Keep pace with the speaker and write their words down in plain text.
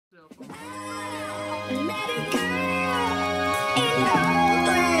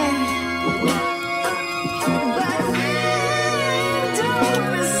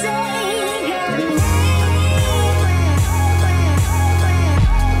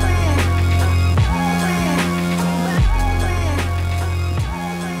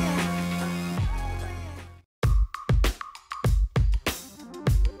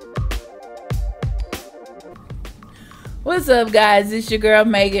What's up, guys? It's your girl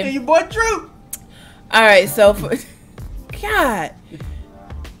Megan. And your boy Drew. Alright, so for God,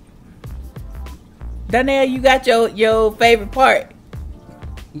 Donnell, you got your favorite part.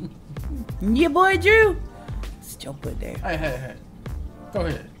 Your boy Drew. Sit your butt there. Hey. Go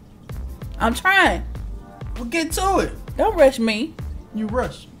ahead. I'm trying. We'll get to it. Don't rush me. You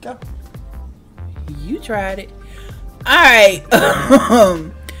rush. Go. You tried it.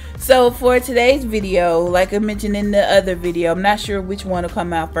 Alright. So for today's video, like I mentioned in the other video, I'm not sure which one will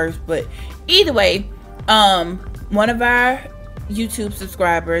come out first, but either way, one of our YouTube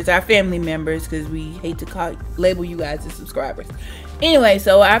subscribers, our family members, because we hate to label you guys as subscribers. Anyway,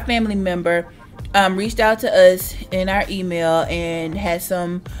 so our family member reached out to us in our email and had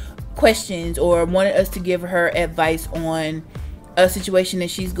some questions or wanted us to give her advice on a situation that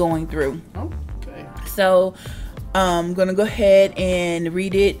she's going through. Okay. So I'm gonna go ahead and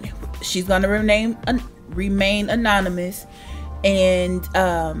read it. She's gonna remain anonymous, and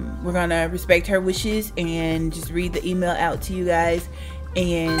we're gonna respect her wishes and just read the email out to you guys,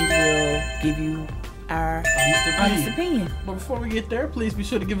 and we'll give you our honest opinion. But before we get there, please be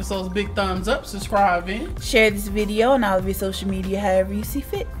sure to give us those big thumbs up, subscribe in, share this video on all of your social media however you see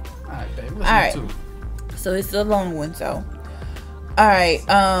fit. Alright, babe, let's get to it. So it's a long one, so alright,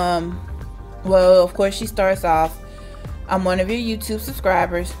 well, of course she starts off, I'm one of your YouTube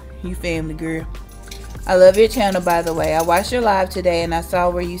subscribers, you family girl. I love your channel, by the way. I watched your live today and I saw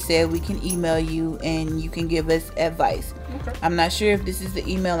where you said we can email you and you can give us advice. Okay. I'm not sure if this is the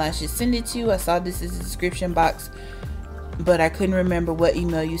email I should send it to. I saw this in the description box, but I couldn't remember what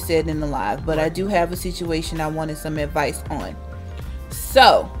email you said in the live. But I do have a situation I wanted some advice on.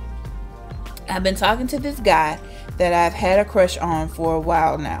 So, I've been talking to this guy that I've had a crush on for a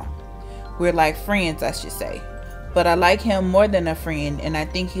while now. We're like friends, I should say. But I like him more than a friend, and I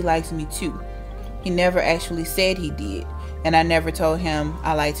think he likes me too. He never actually said he did, and I never told him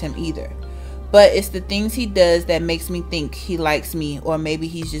I liked him either. But it's the things he does that makes me think he likes me, or maybe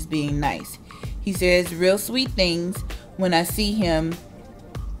he's just being nice. He says real sweet things. When I see him,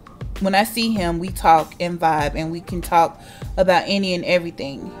 we talk and vibe, and we can talk about any and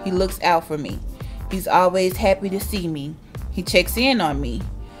everything. He looks out for me. He's always happy to see me. He checks in on me.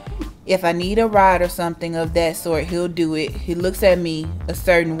 If I need a ride or something of that sort, he'll do it. He looks at me a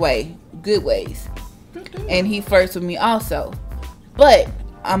certain way, good ways. And he flirts with me also. But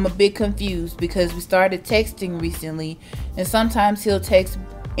I'm a bit confused because we started texting recently, and sometimes he'll text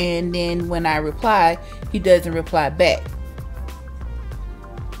and then when I reply, he doesn't reply back.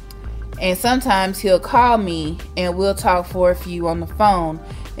 And sometimes he'll call me and we'll talk for a few on the phone,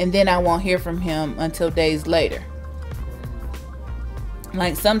 and then I won't hear from him until days later.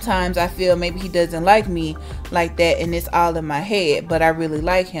 Like sometimes I feel maybe he doesn't like me like that and it's all in my head, but I really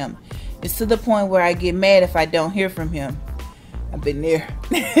like him. It's to the point where I get mad if I don't hear from him. I've been there.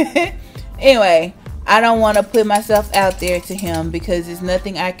 Anyway, I don't want to put myself out there to him because there's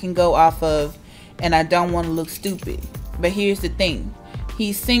nothing I can go off of and I don't want to look stupid. But here's the thing.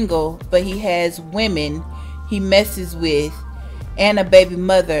 He's single, but he has women he messes with and a baby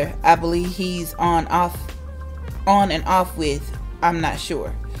mother I believe he's on and off with. I'm not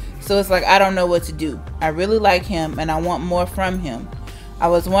sure. So it's like I don't know what to do. I really like him and I want more from him. I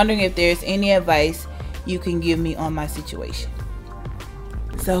was wondering if there's any advice you can give me on my situation.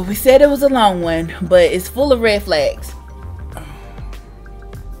 So we said it was a long one, but it's full of red flags.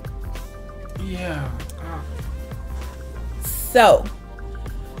 Yeah. So,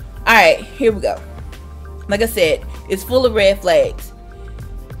 alright, here we go. Like I said, it's full of red flags.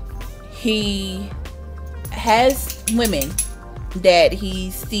 He has women that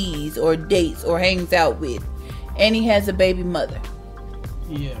he sees or dates or hangs out with, and he has a baby mother.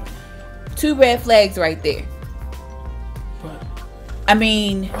 Yeah. 2 red flags right there. But I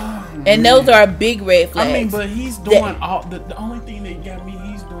mean, and those are big red flags. I mean, but he's doing all the only thing that got me.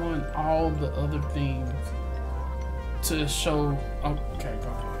 He's doing all the other things to show. Okay, go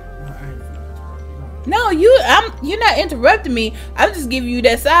ahead. No, you're not interrupting me. I'm just giving you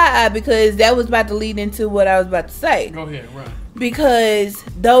that side eye because that was about to lead into what I was about to say. Go ahead, run. Because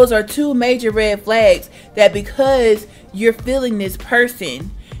those are 2 major red flags that because you're feeling this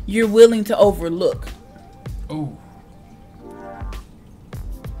person, you're willing to overlook. Ooh.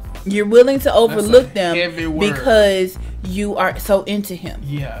 You're willing to overlook them because you are so into him.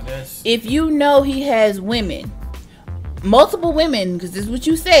 Yeah, that's... If you know he has women, multiple women, because this is what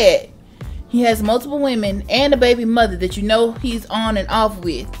you said. He has multiple women and a baby mother that you know he's on and off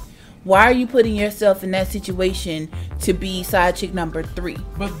with. Why are you putting yourself in that situation to be side chick number 3?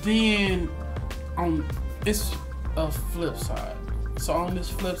 But then, it's a flip side. So on this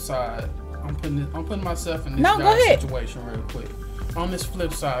flip side, I'm putting myself in this go guy's ahead. situation real quick. On this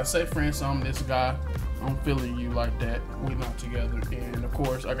flip side, say for instance I'm this guy, I'm feeling you like that, we not together, and of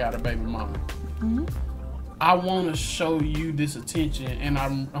course I got a baby mama. Mm-hmm. I want to show you this attention, and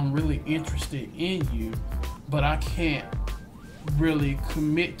I'm really interested in you, but I can't really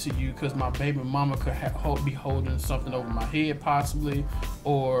commit to you because my baby mama could be holding something over my head possibly,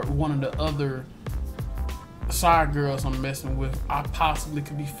 or one of the other side girls I'm messing with, I possibly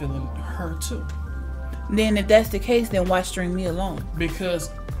could be feeling her too. Then if that's the case, then why string me along? Because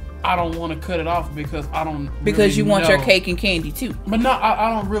I don't want to cut it off because I don't. Because really you want know. your cake and candy too. But no, I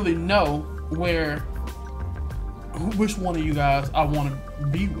don't really know which one of you guys I want to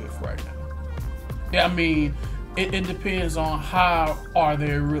be with right now. Yeah, I mean, it depends on how are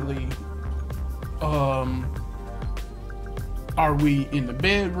they really. Are we in the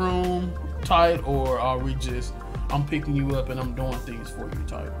bedroom type, or are we just I'm picking you up and I'm doing things for you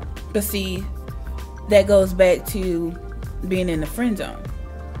type? But see, that goes back to being in the friend zone.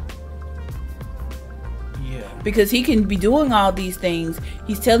 Yeah. Because he can be doing all these things.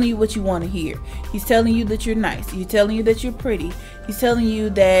 He's telling you what you want to hear. He's telling you that you're nice. He's telling you that you're pretty. He's telling you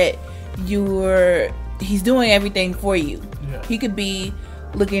that he's doing everything for you. Yeah. He could be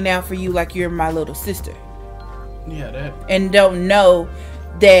looking out for you like you're my little sister. Yeah, that. And don't know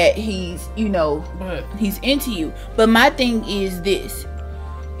that he's, But he's into you. But my thing is this.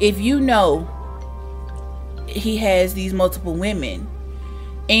 If you know he has these multiple women,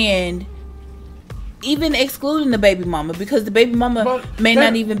 and even excluding the baby mama, because the baby mama may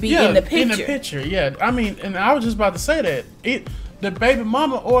not even be in the picture. In the picture, yeah. I mean, and I was just about to say that the baby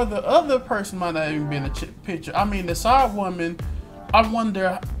mama or the other person might not even be in the picture. I mean, the side woman, I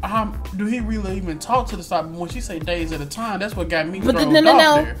wonder how do he really even talk to the side? When she say days at a time, that's what got me thrown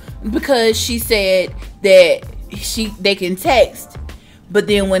off there. Because she said that they can text, but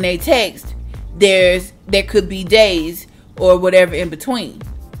then when they text, there could be days or whatever in between.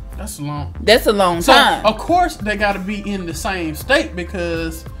 That's long. That's a long time. Of course, they got to be in the same state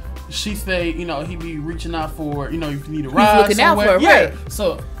because she say, he be reaching out for, if you need a ride. He's looking somewhere. out for her, yeah. right?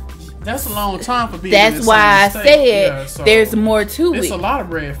 So that's a long time for being. That's in the why same I state. said there's more to it's it. a lot of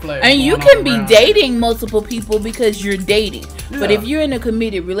red flags. And you can be dating multiple people because you're dating. Yeah. But if you're in a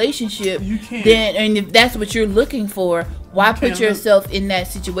committed relationship, you can't. Then, and if that's what you're looking for, why put yourself in that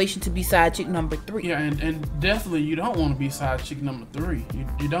situation to be side chick number 3? Yeah, and definitely you don't want to be side chick number 3.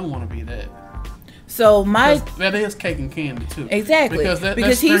 You don't want to be that. So that is cake and candy too. Exactly. Because that's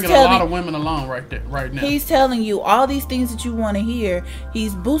he's stringing telling a lot of women along right now. He's telling you all these things that you want to hear.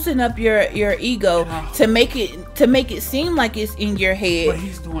 He's boosting up your ego to make it seem like it's in your head. But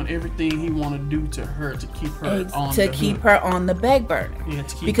he's doing everything he want to do to her to keep her on the back burner. Yeah,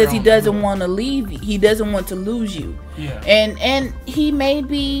 to keep because her he doesn't want to leave you. He doesn't want to lose you. Yeah. And he may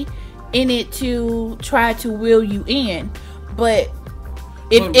be in it to try to will you in, but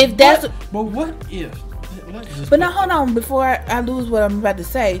if that's but what if? But now hold on before I lose what I'm about to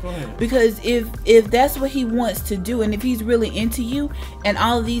say, because if that's what he wants to do, and if he's really into you, and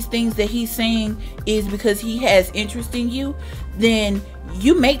all of these things that he's saying is because he has interest in you, then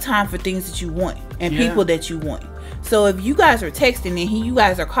you make time for things that you want and people that you want. So if you guys are texting and you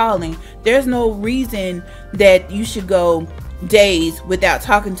guys are calling, there's no reason that you should go days without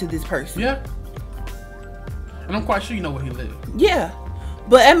talking to this person. Yeah. And I'm quite sure you know where he lives. Yeah.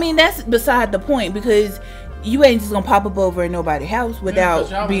 But I mean, that's beside the point, because you ain't just gonna pop up over at nobody's house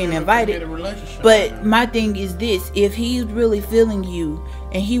without being invited. But my thing is this: if he's really feeling you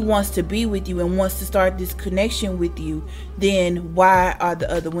and he wants to be with you and wants to start this connection with you, then why are the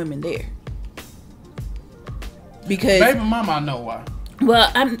other women there? Because baby mama, I know why.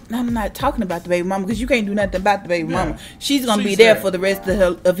 Well, I'm not talking about the baby mama, because you can't do nothing about the baby mama. She's gonna be there for the rest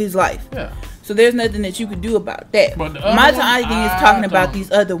of his life. Yeah. So there's nothing that you could do about that. But my thing is talking about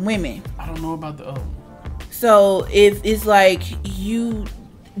these other women. I don't know about the other one. So if it's like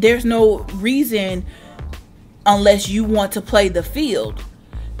there's no reason, unless you want to play the field,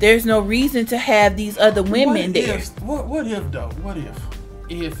 there's no reason to have these other women there. What if though? What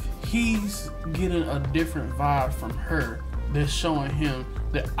if he's getting a different vibe from her that's showing him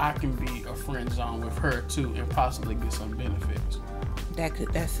that I can be a friend zone with her too and possibly get some benefits?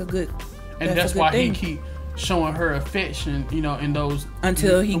 That's a good. And that's why he keep showing her affection, in those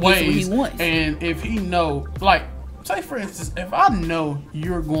until he ways. Gets what he wants. And if he know, like, say for instance, if I know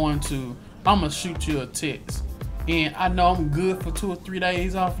I'm gonna shoot you a text, and I know I'm good for 2 or 3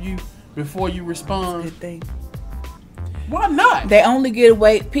 days off you before you respond. That's a good thing. Why not? They only get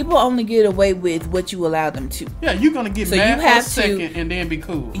away. People only get away with what you allow them to. Yeah, you're gonna get mad for a second and then be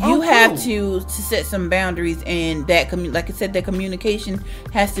cool. You have to set some boundaries, and that like I said, that communication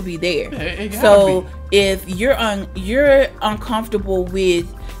has to be there. Yeah, so if you're uncomfortable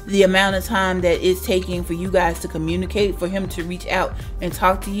with the amount of time that it's taking for you guys to communicate, for him to reach out and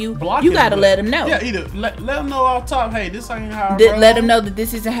talk to you, you got to let him know. Yeah, either let him know off top, hey, this ain't how. Let him know that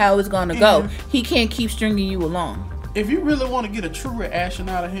this isn't how it's gonna go. He can't keep stringing you along. If you really want to get a true reaction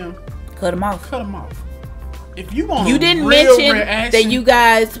out of him, cut him off. Cut him off. If you want, you didn't mention that you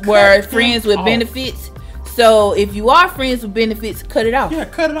guys were friends with benefits. So if you are friends with benefits, cut it off. Yeah,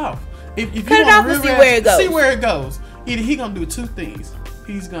 cut it off. If you cut it off and see where it goes. See where it goes. Either he gonna do two things.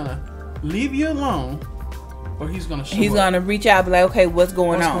 He's gonna leave you alone, or he's gonna show up. He's gonna reach out and be like, okay, what's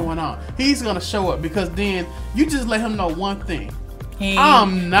going on? What's going on? He's gonna show up, because then you just let him know one thing.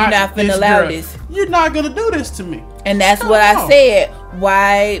 I'm not gonna allow this. You're not gonna do this to me. And that's what I said.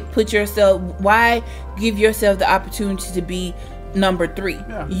 Why give yourself the opportunity to be number 3?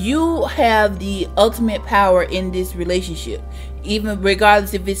 Yeah. You have the ultimate power in this relationship. Even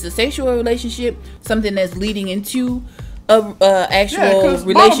regardless if it's a sexual relationship, something that's leading into a actual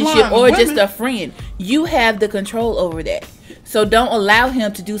relationship, or just a friend. You have the control over that. So don't allow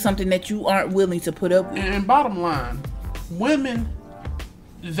him to do something that you aren't willing to put up with. And bottom line, women,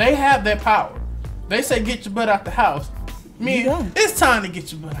 they have that power. They say get your butt out the house. I mean, it's time to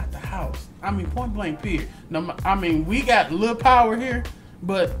get your butt out the house. I mean, point blank period. No, I mean, we got a little power here,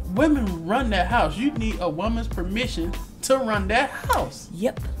 but women run that house. You need a woman's permission to run that house.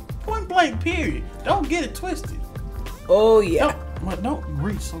 Yep. Point blank period. Don't get it twisted. Oh yeah. Don't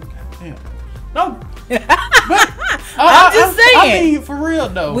grease so goddamn. No. But I'm just saying. I mean, for real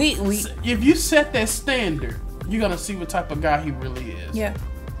though. If you set that standard, you're gonna see what type of guy he really is. Yeah.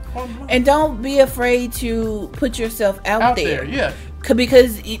 And don't be afraid to put yourself out there. Yeah.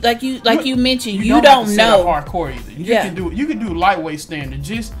 Because like you mentioned, you don't know hardcore either. You can do lightweight standard.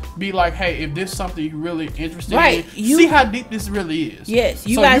 Just be like, hey, if this is something you're really interested in, see how deep this really is. Yes,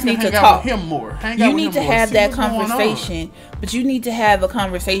 you guys need to talk. Hang out with him more. You need to have that conversation, but you need to have a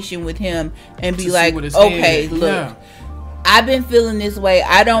conversation with him and be like, okay, look. I've been feeling this way.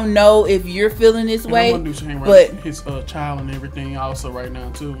 I don't know if you're feeling this way, but his child and everything also right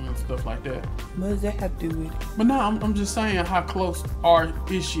now too, and stuff like that. What does that have to do with it? But no, I'm just saying, how close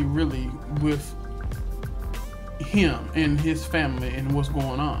is she really with him and his family and what's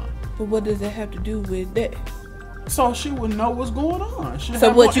going on? But what does that have to do with that? So she would know what's going on.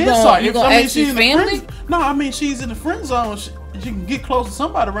 So what, you gonna ask his family? No, I mean, she's in the friend zone. She can get close to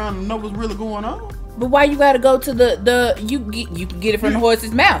somebody around and know what's really going on. But why you gotta go to you can get it from the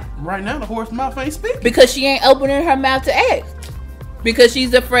horse's mouth. Right now the horse's mouth ain't speaking. Because she ain't opening her mouth to ask. Because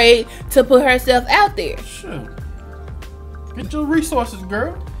she's afraid to put herself out there. Sure. Get your resources,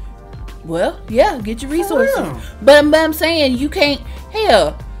 girl. Well, yeah, get your resources. But I'm saying you can't.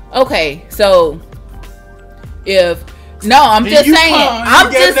 Hell, okay. So I'm just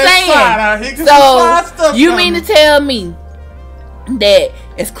saying. So you mean to tell me that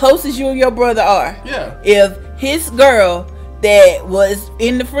as close as you and your brother are, if his girl that was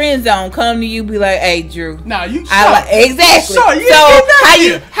in the friend zone come to you, be like, "Hey, Drew, exactly." So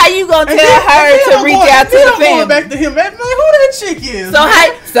how you gonna tell her to reach out to the family? Back to him, man, who that chick is?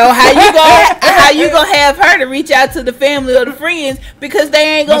 So how you gonna have her to reach out to the family or the friends, because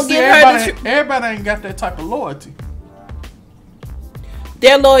they ain't gonna give her the everybody ain't got that type of loyalty.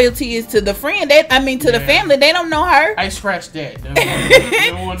 Their loyalty is to the friend. To the family. They don't know her. I scratched that. No,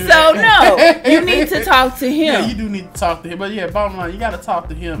 you need to talk to him. Yeah, you do need to talk to him. But yeah, bottom line, you got to talk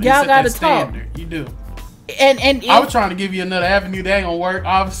to him. Y'all got to talk. You do. And I was trying to give you another avenue that ain't gonna work,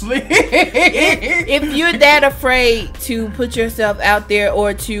 obviously. if you're that afraid to put yourself out there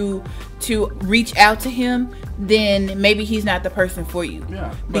or to reach out to him, then maybe he's not the person for you.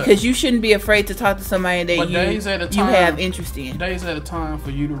 Yeah. Because you shouldn't be afraid to talk to somebody that you have interest in. Days at a time for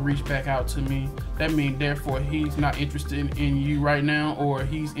you to reach back out to me. That means therefore he's not interested in you right now, or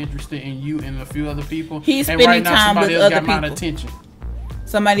he's interested in you and a few other people. He's spending time with other people. My attention.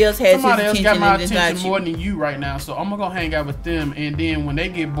 Somebody else has Somebody else got my attention more than you right now, so I'm gonna go hang out with them, and then when they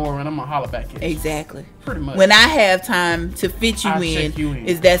get boring, I'm gonna holler back at you. Exactly. Pretty much. When I have time to fit you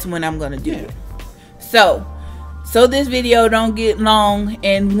in, that's when I'm gonna do it. So this video don't get long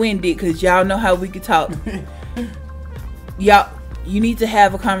and winded, because y'all know how we can talk. You need to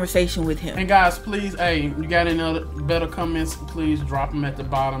have a conversation with him. And guys, please, hey, you got any other better comments, please drop them at the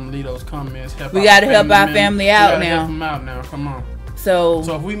bottom. Leave those comments. We got to help our family out now. Help them out now. Come on. So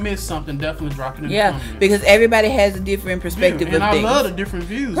if we missed something, definitely drop it in the comments. Because everybody has a different perspective of and I things. love the different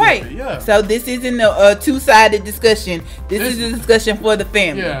views. Right. Of it, yeah. So this isn't a two-sided discussion. This is a discussion for the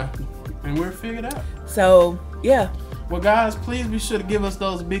family. Yeah. And we're figured out. So yeah. Well, guys, please be sure to give us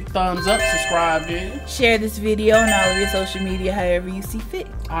those big thumbs up, subscribe in. Share this video on all of your social media, however you see fit.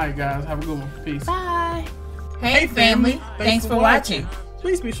 Alright, guys. Have a good one. Peace. Bye. Hey, family. Thanks for watching.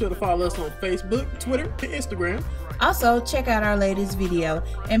 Please be sure to follow us on Facebook, Twitter, and Instagram. Also, check out our latest video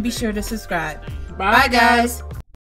and be sure to subscribe. Bye, Bye guys.